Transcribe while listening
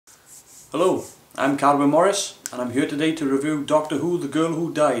Hello, I'm Calvin Morris and I'm here today to review Doctor Who The Girl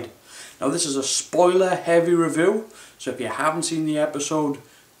Who Died. Now this is a spoiler heavy review, so if you haven't seen the episode,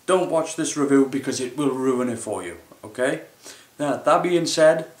 don't watch this review because it will ruin it for you, okay? Now that being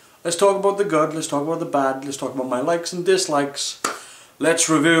said, let's talk about the good, let's talk about the bad, let's talk about my likes and dislikes. Let's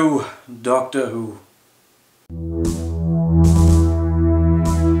review Doctor Who.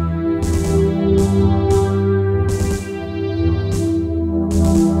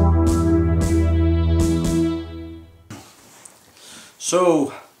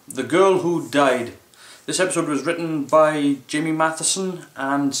 So, The Girl Who Died. This episode was written by Jamie Matheson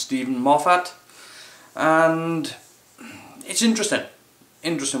and Stephen Moffat, and it's interesting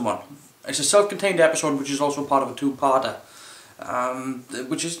one. It's a self-contained episode which is also part of a two-parter,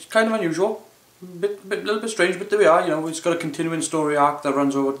 which is kind of unusual, a little bit strange, but there we are. You know, it's got a continuing story arc that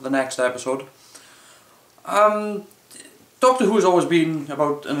runs over to the next episode. Doctor Who has always been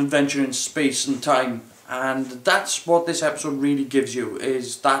about an adventure in space and time, and that's what this episode really gives you,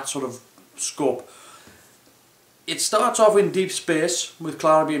 is that sort of scope. It starts off in deep space with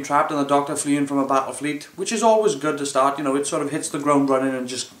Clara being trapped and the Doctor fleeing from a battle fleet, which is always good to start. You know, it sort of hits the ground running and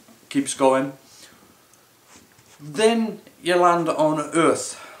just keeps going. Then you land on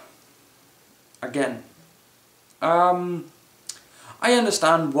Earth again. I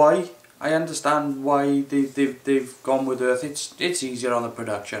understand why. They've gone with Earth. It's easier on the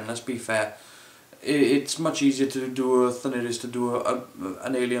production, let's be fair. It's much easier to do Earth than it is to do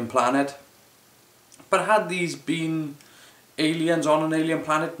an alien planet. But had these been aliens on an alien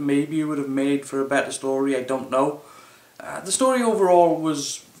planet, maybe it would have made for a better story, I don't know. The story overall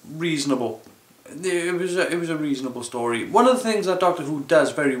was reasonable. It was a reasonable story. One of the things that Doctor Who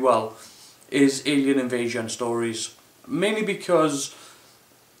does very well is alien invasion stories. Mainly because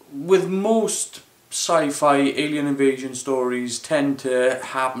with most sci-fi alien invasion stories tend to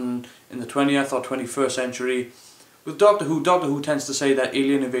happen in the 20th or 21st century. With Doctor Who tends to say that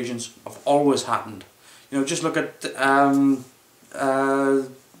alien invasions have always happened. You know, just look at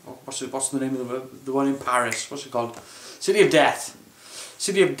what's the name of the one in Paris? What's it called? City of Death.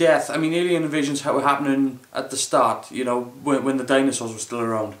 City of Death. I mean, alien invasions were happening at the start. You know, when the dinosaurs were still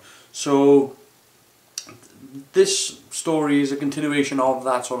around. So this story is a continuation of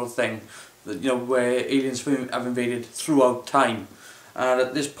that sort of thing. You know, where aliens have invaded throughout time, and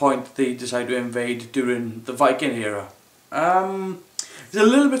at this point they decide to invade during the Viking era. It's a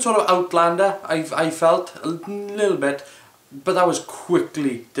little bit sort of Outlander, I felt, a little bit, but that was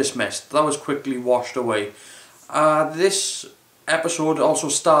quickly dismissed, that was quickly washed away. This episode also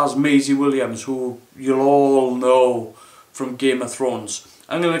stars Maisie Williams, who you'll all know from Game of Thrones.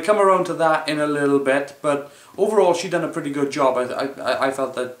 I'm going to come around to that in a little bit, but overall she done a pretty good job. I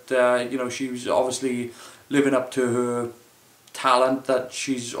felt that you know, she was obviously living up to her talent that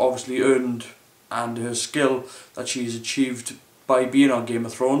she's obviously earned and her skill that she's achieved by being on Game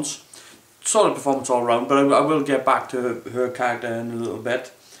of Thrones. Solid performance all round, but I will get back to her character in a little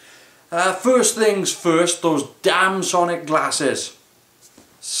bit. First things first, those damn sonic glasses.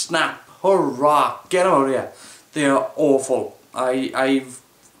 Snap, hurrah, get them out of here. They are awful.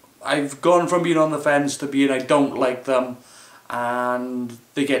 I've gone from being on the fence to being I don't like them, and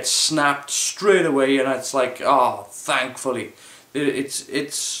they get snapped straight away, and it's like, oh, thankfully. I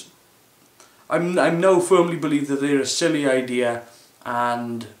now firmly believe that they're a silly idea,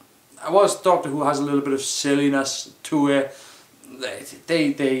 and whilst Doctor Who has a little bit of silliness to it, they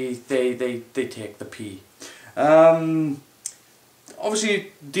take the pee.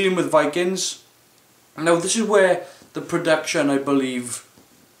 Obviously dealing with Vikings. Now this is where the production, I believe,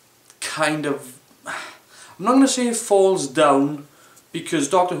 kind of, I'm not going to say it falls down, because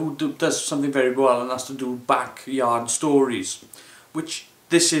Doctor Who does something very well, and that's to do backyard stories, which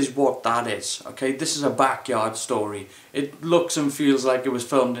this is what that is, okay? This is a backyard story. It looks and feels like it was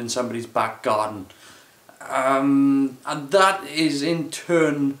filmed in somebody's back garden. And that is in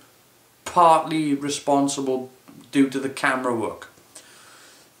turn partly responsible due to the camera work.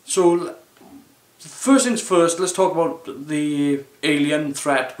 So first things first, let's talk about the alien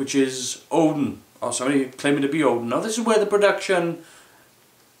threat, which is Odin, or somebody claiming to be Odin. Now this is where the production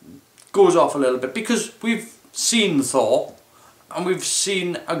goes off a little bit, because we've seen Thor, and we've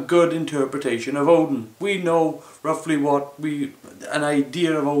seen a good interpretation of Odin. We know roughly what an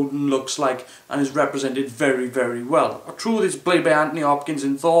idea of Odin looks like, and is represented very, very well. True, it's played by Anthony Hopkins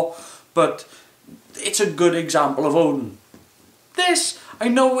in Thor, but it's a good example of Odin. This, I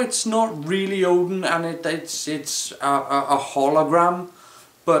know it's not really Odin, and it's a hologram,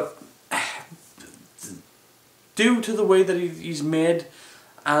 but due to the way that he's made,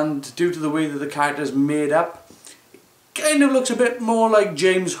 and due to the way that the character is made up, kind of looks a bit more like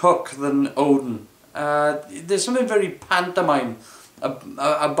James Hook than Odin. There's something very pantomime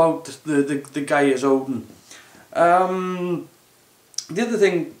about the guy as Odin. The other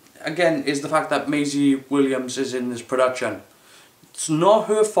thing, again, is the fact that Maisie Williams is in this production. It's not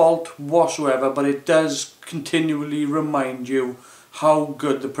her fault whatsoever, but it does continually remind you how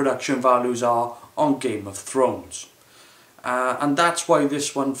good the production values are on Game of Thrones. And that's why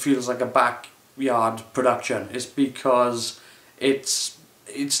this one feels like a backyard production. It's because it's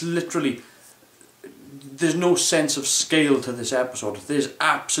literally, there's no sense of scale to this episode. There's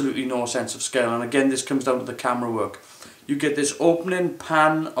absolutely no sense of scale, and again this comes down to the camera work. You get this opening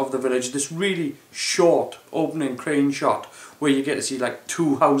pan of the village, this really short opening crane shot where you get to see like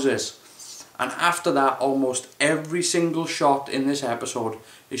 2 houses, and after that almost every single shot in this episode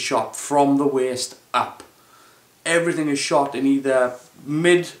is shot from the waist up. Everything is shot in either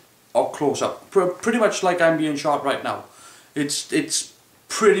mid or close up, pretty much like I'm being shot right now. It's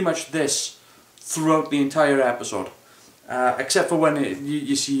pretty much this throughout the entire episode, except for when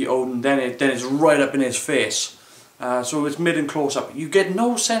you see Odin, then it's right up in his face. So it's mid and close up. You get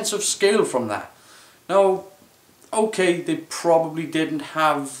no sense of scale from that. Now, okay, they probably didn't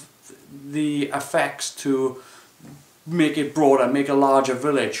have the effects to make it broader, make a larger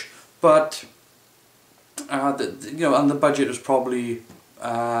village, but you know, and the budget was probably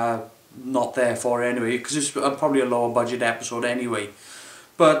not there for it anyway, because it's probably a lower budget episode anyway.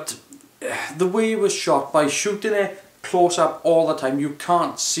 But the way it was shot, by shooting it close up all the time, you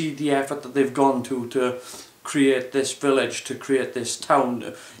can't see the effort that they've gone to create this village, to create this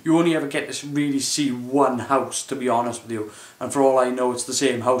town. You only ever get to really see one house, to be honest with you, and for all I know it's the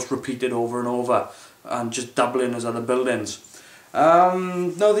same house repeated over and over and just doubling as other buildings.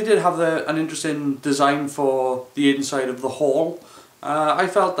 No, they did have an interesting design for the inside of the hall. I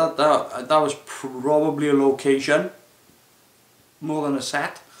felt that was probably a location more than a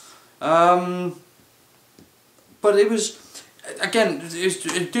set. But it was, again, it's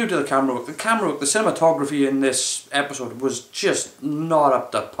due to the camera work. The camera work, the cinematography in this episode was just not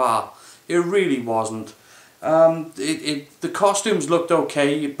up to par. It really wasn't. The costumes looked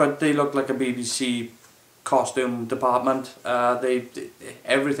okay, but they looked like a BBC costume department.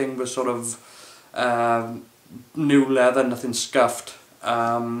 Everything was sort of new leather, nothing scuffed.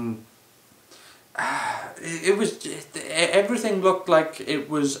 Everything looked like it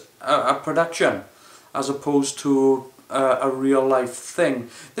was a production as opposed to a real life thing.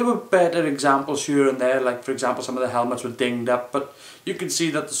 There were better examples here and there, like for example some of the helmets were dinged up, but you can see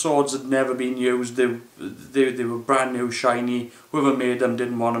that the swords had never been used. They were brand new, shiny. Whoever made them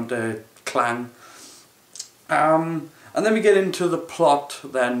didn't want them to clang. And then we get into the plot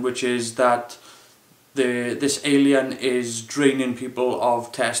then, which is that this alien is draining people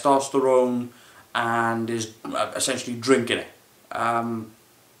of testosterone and is essentially drinking it.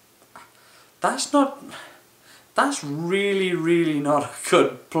 That's really not a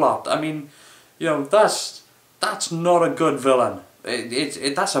good plot. I mean, you know, that's not a good villain.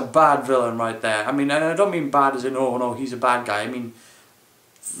 That's a bad villain right there. I mean, and I don't mean bad as in, oh no, he's a bad guy. I mean,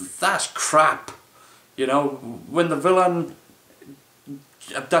 that's crap. You know, when the villain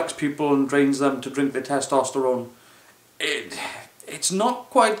abducts people and drains them to drink their testosterone, it's not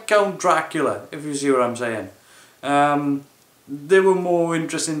quite Count Dracula, if you see what I'm saying. There were more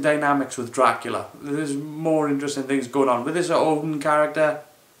interesting dynamics with Dracula. There's more interesting things going on. With this Odin character,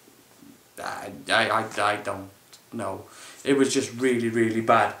 I don't know. It was just really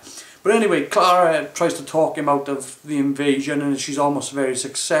bad. But anyway, Clara tries to talk him out of the invasion, and she's almost very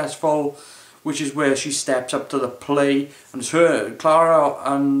successful, which is where she steps up to the play, and it's her, Clara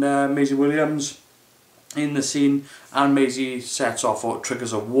and Maisie Williams in the scene, and Maisie sets off or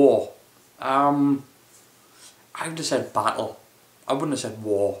triggers a war. I would have said battle. I wouldn't have said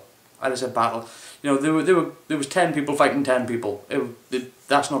war. I'd have said battle. You know, there was 10 people fighting 10 people.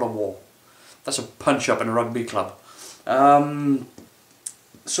 That's not a war. That's a punch up in a rugby club.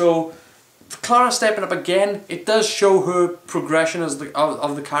 So Clara stepping up again, it does show her progression as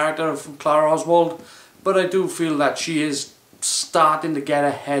of the character of Clara Oswald, but I do feel that she is starting to get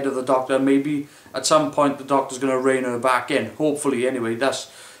ahead of the Doctor. Maybe at some point the Doctor's going to rein her back in, hopefully anyway.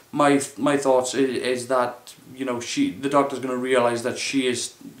 That's my thoughts, is that, you know, the Doctor's going to realise that she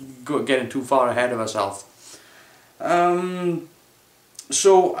is getting too far ahead of herself.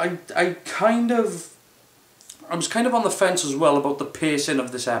 So I was kind of on the fence as well about the pacing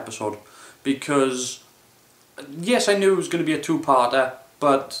of this episode, because yes, I knew it was going to be a two-parter,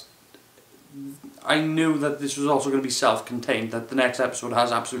 but I knew that this was also going to be self-contained, that the next episode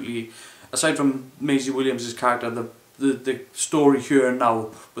has absolutely, aside from Maisie Williams' character, the story here and now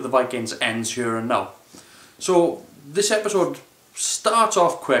with the Vikings ends here and now. So this episode starts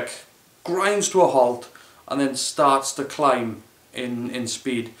off quick, grinds to a halt, and then starts to climb in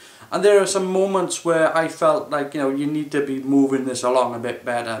speed. And there are some moments where I felt like, you know, you need to be moving this along a bit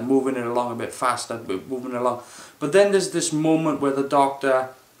better, moving it along a bit faster, moving it along. But then there's this moment where the Doctor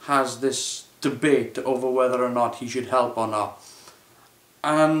has this debate over whether or not he should help or not.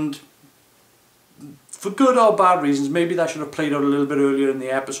 And for good or bad reasons, maybe that should have played out a little bit earlier in the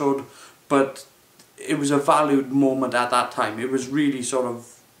episode, but it was a valued moment at that time. It was really sort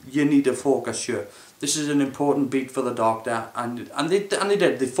of, you need to focus here. This is an important beat for the Doctor, and they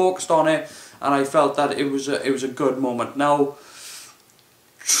did. They focused on it, and I felt that it was a good moment. Now,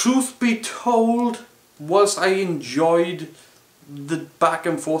 truth be told, whilst I enjoyed the back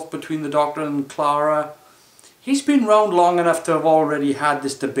and forth between the Doctor and Clara, he's been round long enough to have already had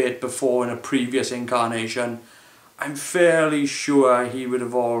this debate before in a previous incarnation. I'm fairly sure he would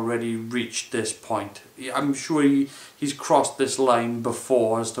have already reached this point. I'm sure he's crossed this line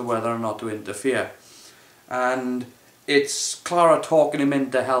before as to whether or not to interfere. And it's Clara talking him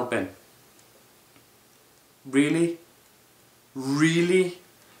into helping. Really? Really?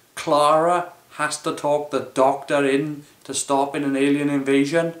 Clara has to talk the Doctor in to stopping an alien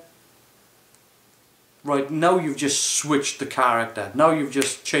invasion? Right, now you've just switched the character. Now you've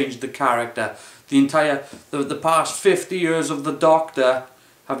just changed the character. The past 50 years of the Doctor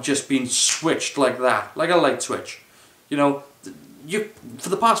have just been switched like that, like a light switch. You know, for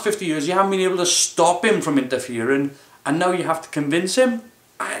the past 50 years you haven't been able to stop him from interfering, and now you have to convince him.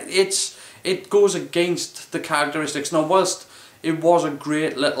 It goes against the characteristics. Now, whilst it was a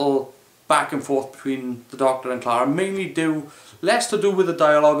great little back and forth between the Doctor and Clara, mainly less to do with the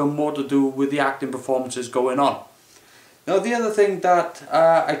dialogue and more to do with the acting performances going on. Now, the other thing that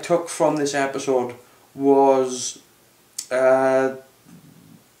I took from this episode was that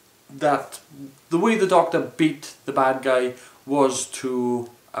the way the Doctor beat the bad guy was to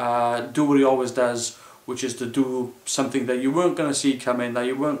do what he always does, which is to do something that you weren't going to see coming, that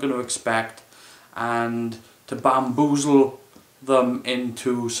you weren't going to expect, and to bamboozle them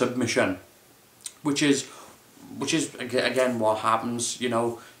into submission, which is again what happens. You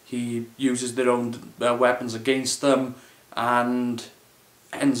know, he uses their own weapons against them and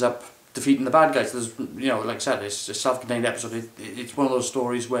ends up defeating the bad guys. There's, you know, like I said, it's a self-contained episode. It's one of those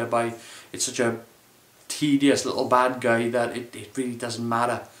stories whereby it's such a tedious little bad guy that it really doesn't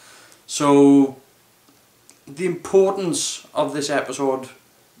matter. So the importance of this episode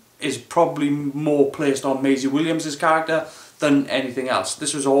is probably more placed on Maisie Williams' character than anything else.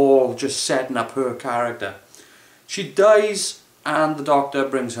 This was all just setting up her character. She dies and the Doctor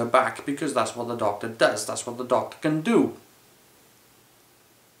brings her back because that's what the Doctor does. That's what the Doctor can do.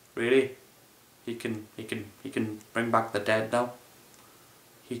 Really? He can bring back the dead now?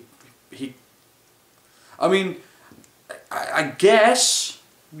 I mean, I guess,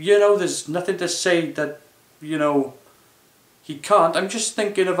 you know, there's nothing to say that, you know, he can't. I'm just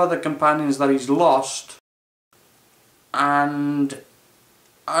thinking of other companions that he's lost, and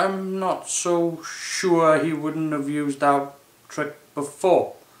I'm not so sure he wouldn't have used that trick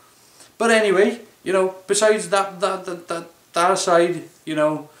before. But anyway, you know, besides that aside, you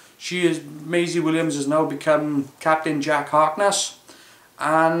know, Maisie Williams has now become Captain Jack Harkness,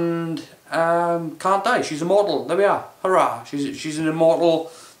 and can't die. She's immortal. There we are. Hurrah! She's an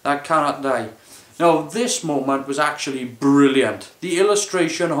immortal that cannot die. Now, this moment was actually brilliant. The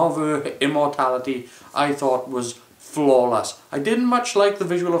illustration of her immortality, I thought, was flawless. I didn't much like the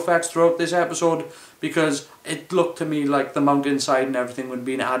visual effects throughout this episode because it looked to me like the mountainside and everything would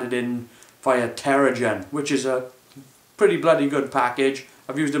be added in via Terrigen, which is a pretty bloody good package.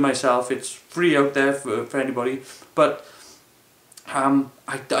 I've used it myself. It's free out there for anybody, but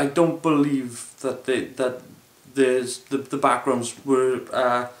I don't believe that the backgrounds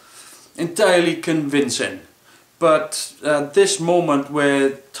were entirely convincing. But this moment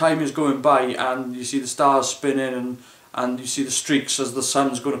where time is going by and you see the stars spinning and you see the streaks as the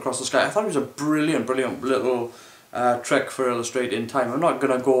sun's going across the sky, I thought it was a brilliant little trick for illustrating time. I'm not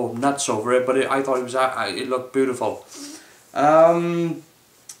going to go nuts over it, but I thought it looked beautiful.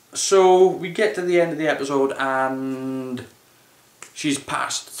 So we get to the end of the episode and she's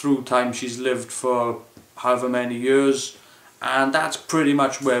passed through time. She's lived for however many years, and that's pretty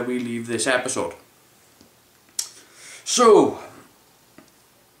much where we leave this episode. So,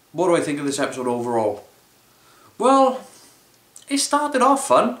 what do I think of this episode overall? Well, it started off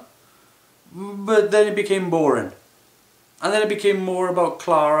fun, but then it became boring. And then it became more about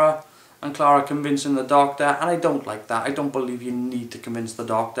Clara, and Clara convincing the Doctor, and I don't like that. I don't believe you need to convince the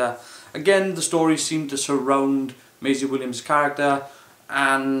Doctor. Again, the story seemed to surround Maisie Williams' character,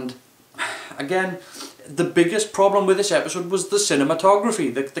 and again, the biggest problem with this episode was the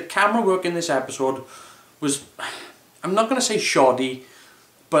cinematography. The camera work in this episode was, I'm not going to say shoddy,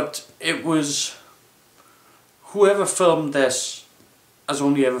 but it was, whoever filmed this has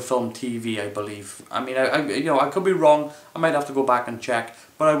only ever filmed TV, I believe. I mean, I could be wrong. I might have to go back and check,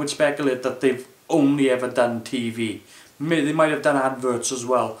 but I would speculate that they've only ever done TV. They might have done adverts as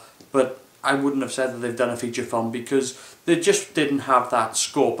well, but I wouldn't have said that they've done a feature film because they just didn't have that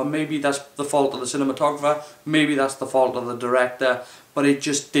scope. And maybe that's the fault of the cinematographer, maybe that's the fault of the director, but it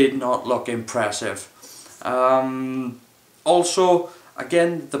just did not look impressive. Also,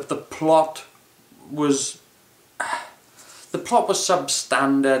 again, the plot was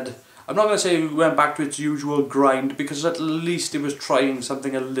substandard. I'm not going to say it went back to its usual grind, because at least it was trying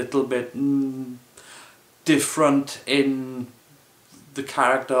something a little bit different in the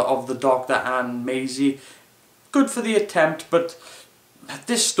character of the Doctor and Maisie. Good for the attempt, but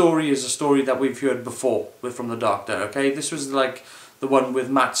this story is a story that we've heard before from the Doctor, okay? This was like the one with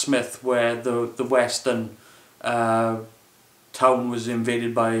Matt Smith, where the western town was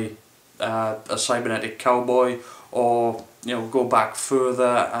invaded by a cybernetic cowboy, or, you know, go back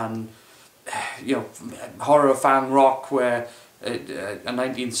further and, you know, Horror of Fang Rock, where a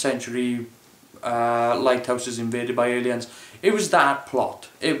 19th century lighthouse is invaded by aliens. It was that plot.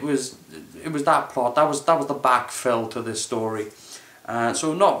 It was that plot. That was the backfill to this story.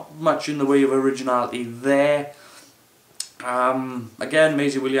 So not much in the way of originality there. Again,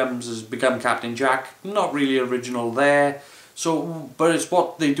 Maisie Williams has become Captain Jack. Not really original there. So, but it's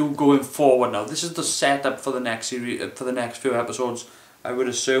what they do going forward now. This is the setup for the next series, for the next few episodes, I would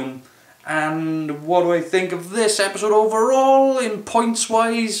assume. And what do I think of this episode overall, in points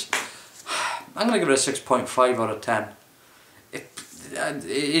wise? I'm going to give it a 6.5 out of 10.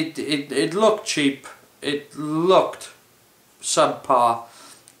 It looked cheap. It looked subpar.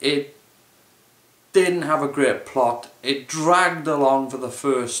 It didn't have a great plot. It dragged along for the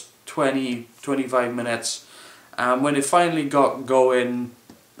first 20-25 minutes. And when it finally got going,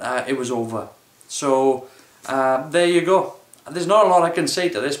 it was over. So there you go. There's not a lot I can say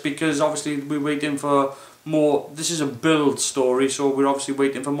to this, because obviously we're waiting for more. This is a build story, so we're obviously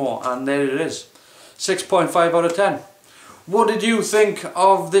waiting for more, and there it is. 6.5 out of 10. What did you think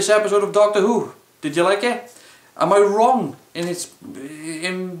of this episode of Doctor Who? Did you like it? Am I wrong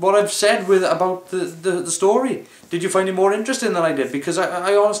in what I've said about the story? Did you find it more interesting than I did? Because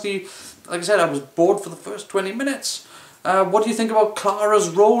I honestly, like I said, I was bored for the first 20 minutes. What do you think about Clara's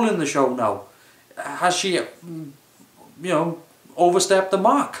role in the show now? Has she, you know, overstepped the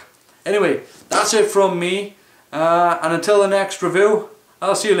mark? Anyway, that's it from me. And until the next review,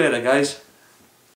 I'll see you later, guys.